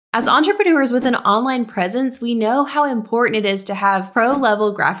As entrepreneurs with an online presence, we know how important it is to have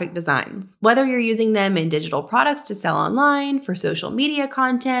pro-level graphic designs. Whether you're using them in digital products to sell online, for social media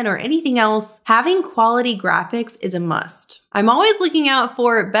content, or anything else, having quality graphics is a must. I'm always looking out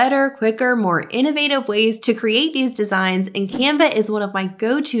for better, quicker, more innovative ways to create these designs, and Canva is one of my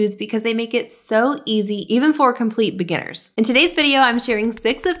go-tos because they make it so easy, even for complete beginners. In today's video, I'm sharing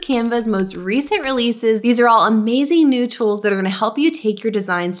 6 of Canva's most recent releases. These are all amazing new tools that are going to help you take your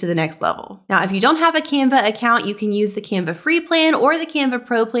designs to the next level. Now, if you don't have a Canva account, you can use the Canva free plan or the Canva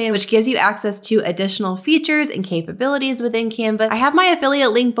Pro plan, which gives you access to additional features and capabilities within Canva. I have my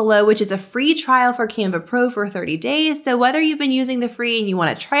affiliate link below, which is a free trial for Canva Pro for 30 days. So whether you've been using the free and you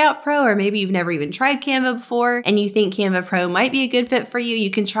want to try out Pro, or maybe you've never even tried Canva before and you think Canva Pro might be a good fit for you,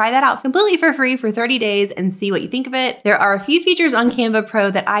 you can try that out completely for free for 30 days and see what you think of it. There are a few features on Canva Pro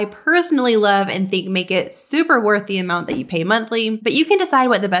that I personally love and think make it super worth the amount that you pay monthly, but you can decide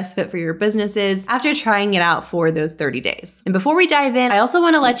what the best fit for your business is after trying it out for those 30 days. And before we dive in, I also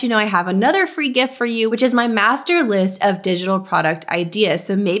want to let you know I have another free gift for you, which is my master list of digital product ideas.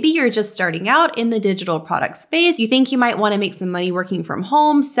 So maybe you're just starting out in the digital product space. You think you might want to make some money working from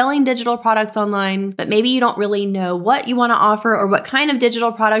home, selling digital products online, but maybe you don't really know what you want to offer or what kind of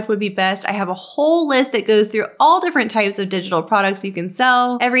digital product would be best. I have a whole list that goes through all different types of digital products you can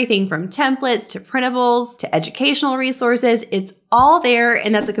sell, everything from templates to printables to educational resources. It's all there,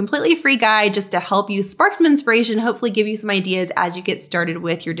 and that's a completely free guide just to help you spark some inspiration, hopefully give you some ideas as you get started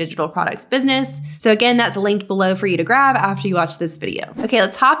with your digital products business. So again, that's linked below for you to grab after you watch this video. Okay,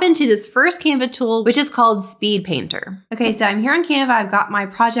 let's hop into this first Canva tool, which is called Speed Painter. Okay, so I'm here on Canva, I've got my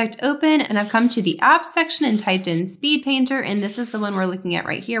project open and I've come to the apps section and typed in Speed Painter, and this is the one we're looking at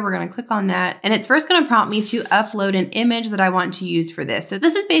right here. We're gonna click on that, and it's first gonna prompt me to upload an image that I want to use for this. So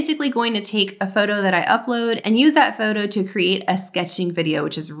this is basically going to take a photo that I upload and use that photo to create a sketching video,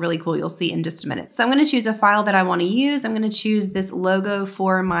 which is really cool. You'll see in just a minute. So I'm going to choose a file that I want to use. I'm going to choose this logo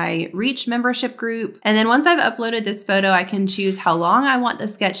for my Reach membership group. And then once I've uploaded this photo, I can choose how long I want the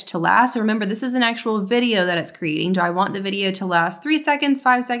sketch to last. So remember, this is an actual video that it's creating. Do I want the video to last 3 seconds,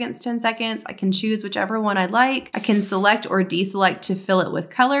 5 seconds, 10 seconds? I can choose whichever one I'd like. I can select or deselect to fill it with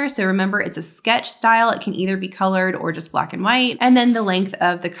color. So remember, it's a sketch style. It can either be colored or just black and white. And then the length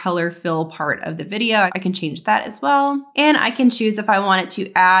of the color fill part of the video, I can change that as well. And I can choose if I want it to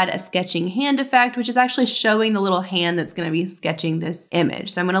add a sketching hand effect, which is actually showing the little hand that's going to be sketching this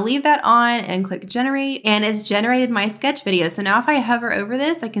image. So I'm going to leave that on and click generate, and it's generated my sketch video. So now if I hover over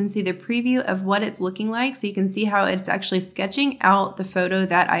this, I can see the preview of what it's looking like. So you can see how it's actually sketching out the photo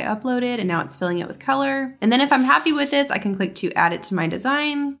that I uploaded, and now it's filling it with color. And then if I'm happy with this, I can click to add it to my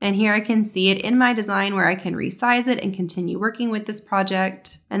design. And here I can see it in my design where I can resize it and continue working with this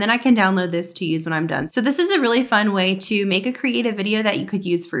project. And then I can download this to use when I'm done. So this is a really fun way to make a creative video that you could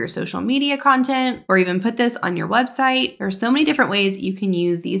use for your social media content, or even put this on your website. There are so many different ways you can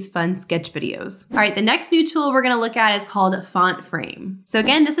use these fun sketch videos. All right, the next new tool we're gonna look at is called Font Frame. So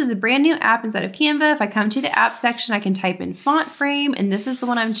again, this is a brand new app inside of Canva. If I come to the app section, I can type in Font Frame, and this is the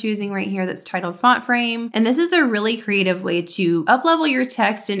one I'm choosing right here that's titled Font Frame. And this is a really creative way to up-level your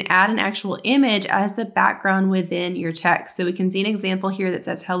text and add an actual image as the background within your text. So we can see an example here that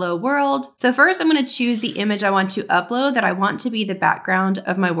says hello world. So first I'm going to choose the image I want to upload that I want to be the background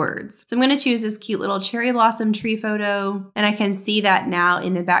of my words. So I'm going to choose this cute little cherry blossom tree photo, and I can see that now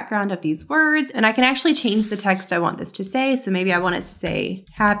in the background of these words, and I can actually change the text I want this to say. So maybe I want it to say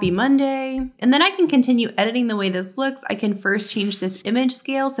Happy Monday, and then I can continue editing the way this looks. I can first change this image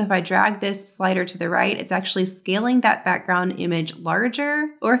scale. So if I drag this slider to the right, it's actually scaling that background image larger,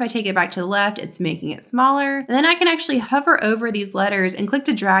 or if I take it back to the left, it's making it smaller. And then I can actually hover over these letters and click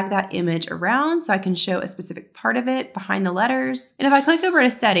to drag that image around so I can show a specific part of it behind the letters. And if I click over to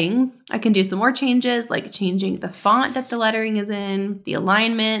settings, I can do some more changes, like changing the font that the lettering is in, the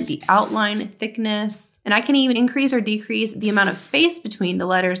alignment, the outline thickness, and I can even increase or decrease the amount of space between the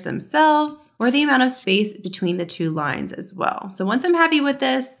letters themselves, or the amount of space between the 2 lines as well. So once I'm happy with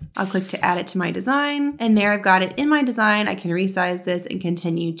this, I'll click to add it to my design, and there I've got it in my design. I can resize this and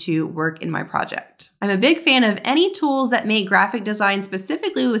continue to work in my project. I'm a big fan of any tools that make graphic design,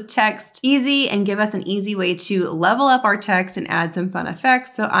 specifically with text, easy and give us an easy way to level up our text and add some fun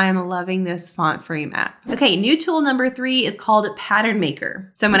effects. So I am loving this Font Frame app. Okay, new tool number 3 is called Pattern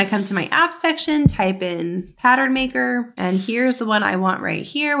Maker. So I'm going to come to my app section, type in Pattern Maker, and here's the one I want right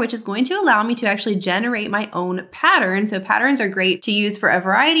here, which is going to allow me to actually generate my own pattern. So patterns are great to use for a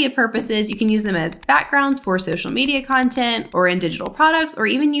variety of purposes. You can use them as backgrounds for social media content or in digital products, or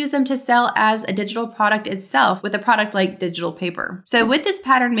even use them to sell as a digital product itself with a product like digital paper. So with this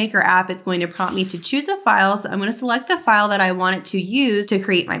pattern maker app, it's going to prompt me to choose a file. So I'm going to select the file that I want it to use to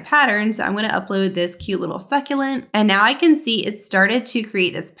create my pattern. So I'm going to upload this cute little succulent. And now I can see it started to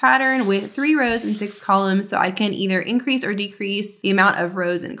create this pattern with 3 rows and 6 columns. So I can either increase or decrease the amount of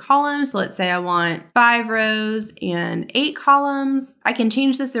rows and columns. So let's say I want 5 rows and 8 columns. I can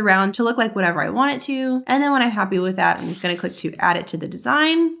change this around to look like whatever I want it to. And then when I'm happy with that, I'm just going to click to add it to the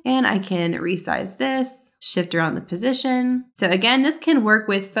design, and I can resize this, shift around the position. So again, this can work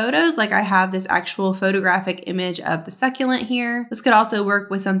with photos. Like I have this actual photographic image of the succulent here. This could also work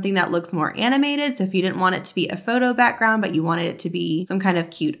with something that looks more animated. So if you didn't want it to be a photo background, but you wanted it to be some kind of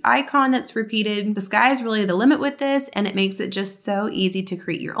cute icon that's repeated, the sky is really the limit with this, and it makes it just so easy to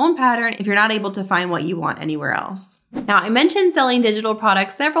create your own pattern if you're not able to find what you want anywhere else. Now, I mentioned selling digital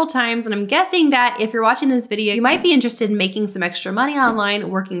products several times, and I'm guessing that if you're watching this video, you might be interested in making some extra money online,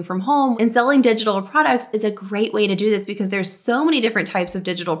 working from home, and selling digital products is a great way to do this because there's so many different types of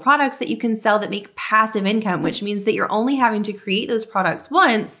digital products that you can sell that make passive income, which means that you're only having to create those products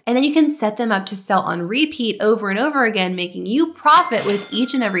once, and then you can set them up to sell on repeat over and over again, making you profit with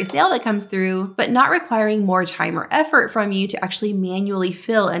each and every sale that comes through, but not requiring more time or effort from you to actually manually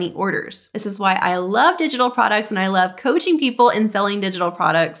fill any orders. This is why I love digital products and I love coaching people in selling digital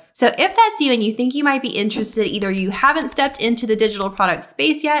products. So if that's you and you think you might be interested, either you haven't stepped into the digital product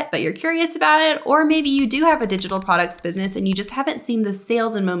space yet, but you're curious about it, or maybe you do have a digital products business and you just haven't seen the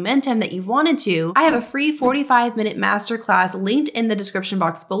sales and momentum that you've wanted to, I have a free 45-minute masterclass linked in the description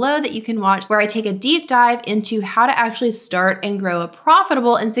box below that you can watch, where I take a deep dive into how to actually start and grow a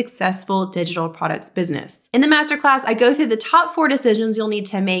profitable and successful digital products business. In the masterclass, I go through the top 4 decisions you'll need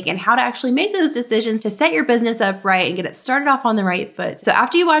to make and how to actually make those decisions to set your business up right and get it started off on the right foot. So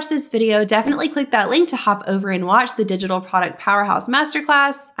after you watch this video, definitely click that link to hop over and watch the Digital Product Powerhouse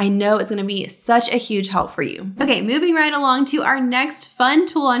Masterclass. I know it's going to be such a huge help for you. Okay, moving right along to our next fun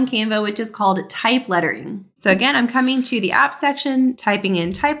tool on Canva, which is called Type Lettering. So again, I'm coming to the app section, typing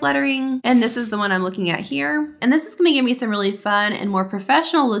in Type Lettering, and this is the one I'm looking at here. And this is going to give me some really fun and more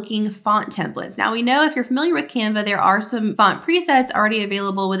professional looking font templates. Now we know if you're familiar with Canva, there are some font presets already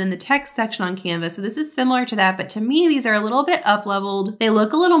available within the text section on Canva. So this is similar to that, but to me, these are a little bit up-leveled. They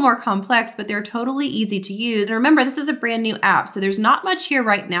look a little more complex, but they're totally easy to use. And remember, this is a brand new app, so there's not much here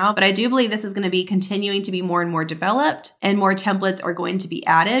right now, but I do believe this is going to be continuing to be more and more developed and more templates are going to be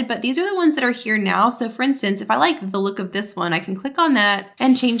added. But these are the ones that are here now. So for instance, if I like the look of this one, I can click on that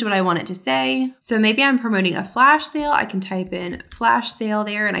and change what I want it to say. So maybe I'm promoting a flash sale. I can type in flash sale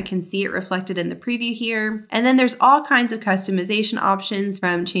there and I can see it reflected in the preview here. And then there's all kinds of customization options,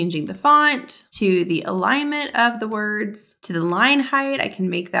 from changing the font to the alignment of the words to the line height. I can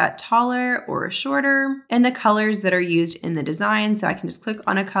make that taller or shorter, and the colors that are used in the design. So I can just click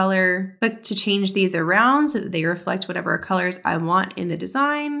on a color, click to change these around so that they reflect whatever colors I want in the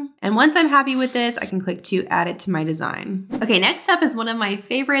design. And once I'm happy with this, I can click to add it to my design. Okay, next up is one of my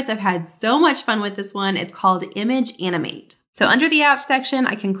favorites. I've had so much fun with this one. It's called Image Animate. So under the app section,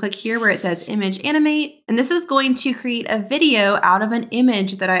 I can click here where it says Image Animate, and this is going to create a video out of an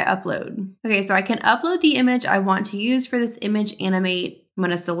image that I upload. Okay, so I can upload the image I want to use for this Image Animate. I'm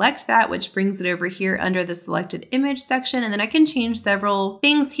going to select that, which brings it over here under the selected image section. And then I can change several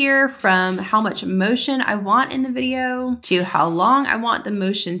things here, from how much motion I want in the video to how long I want the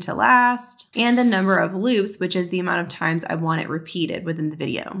motion to last, and the number of loops, which is the amount of times I want it repeated within the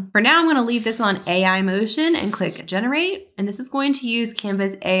video. For now, I'm going to leave this on AI motion and click generate. And this is going to use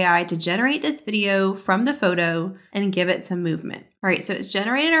Canva's AI to generate this video from the photo and give it some movement. All right, so it's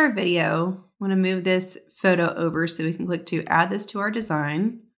generated our video. I'm going to move this photo over so we can click to add this to our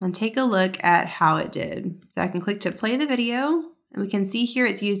design and take a look at how it did. So I can click to play the video, and we can see here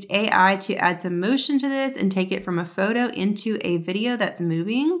it's used AI to add some motion to this and take it from a photo into a video that's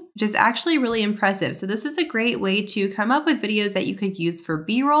moving, which is actually really impressive. So this is a great way to come up with videos that you could use for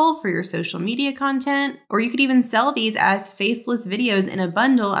B-roll for your social media content, or you could even sell these as faceless videos in a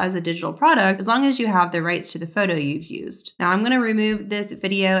bundle as a digital product, as long as you have the rights to the photo you've used. Now I'm going to remove this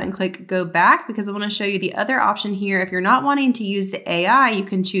video and click go back because I want to show you the other option here. If you're not wanting to use the AI, you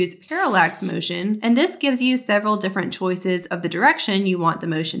can choose parallax motion, and this gives you several different choices of the direction you want the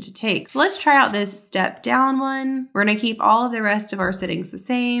motion to take. So let's try out this step down one. We're going to keep all of the rest of our settings the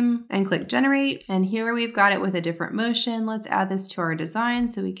same and click generate. And here we've got it with a different motion. Let's add this to our design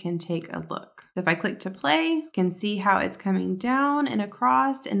so we can take a look. So if I click to play, you can see how it's coming down and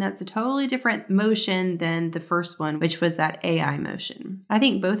across, and that's a totally different motion than the first one, which was that AI motion. I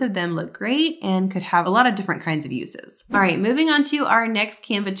think both of them look great and could have a lot of different kinds of uses. All right, moving on to our next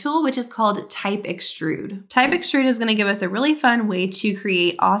Canva tool, which is called Type Extrude. Type Extrude is going to give us a really fun fun way to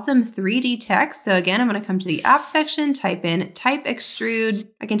create awesome 3D text. So again, I'm going to come to the app section, type in type extrude.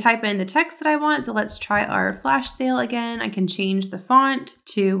 I can type in the text that I want. So let's try our flash sale again. I can change the font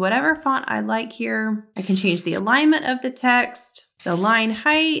to whatever font I like here. I can change the alignment of the text, the line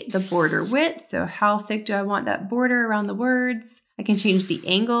height, the border width. So how thick do I want that border around the words? I can change the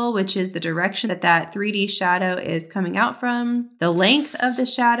angle, which is the direction that that 3D shadow is coming out from, the length of the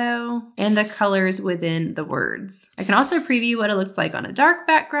shadow, and the colors within the words. I can also preview what it looks like on a dark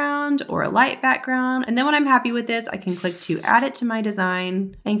background or a light background. And then when I'm happy with this, I can click to add it to my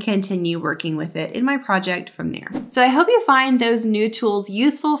design and continue working with it in my project from there. So I hope you find those new tools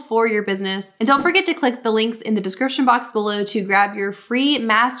useful for your business. And don't forget to click the links in the description box below to grab your free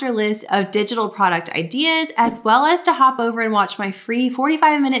master list of digital product ideas, as well as to hop over and watch my free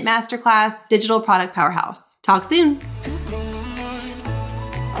 45-minute masterclass, Digital Product Powerhouse. Talk soon.